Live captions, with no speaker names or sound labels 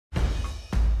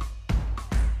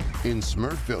In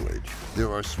Smurf Village,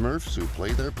 there are Smurfs who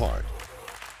play their part.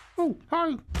 Oh,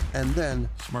 hi. And then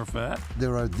Smurfette.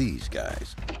 there are these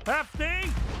guys. Hefty,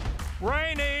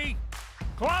 rainy,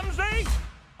 clumsy.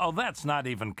 Oh, that's not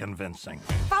even convincing.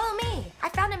 Follow me. I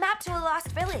found a map to a lost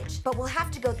village, but we'll have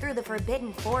to go through the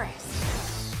Forbidden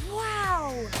Forest.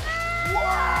 Wow!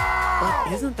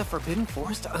 But isn't the Forbidden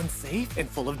Forest unsafe and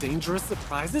full of dangerous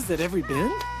surprises at every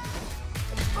bend?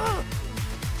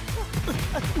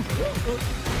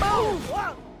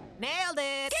 Nailed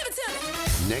it! Give it to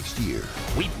me! Next year,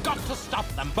 We've got to stop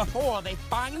them before they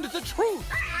find the truth.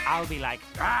 I'll be like,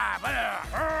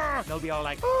 they'll be all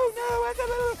like, oh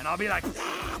no, and I'll be like,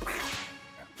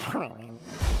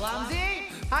 Clumsy,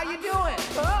 how you doing?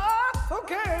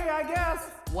 Okay, I guess.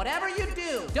 Whatever you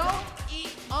do, don't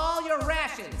eat all your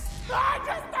rations. I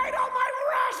just ate all my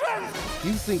rations!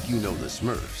 you think you know the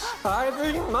Smurfs, I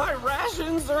think my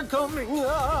rations are coming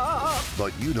up.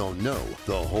 but you don't know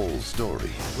the whole story.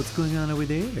 What's going on over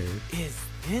there? Is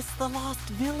this the lost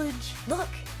village? Look,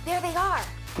 there they are.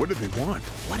 What do they want?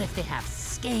 What if they have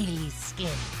scaly skin?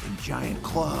 And giant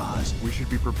claws. We should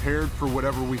be prepared for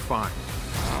whatever we find.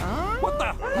 what the?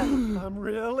 I'm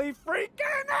really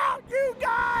freaking out, you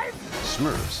guys!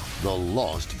 Smurfs, the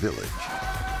Lost Village.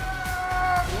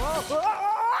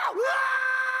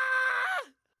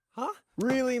 Huh?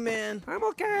 Really, man? I'm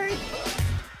okay.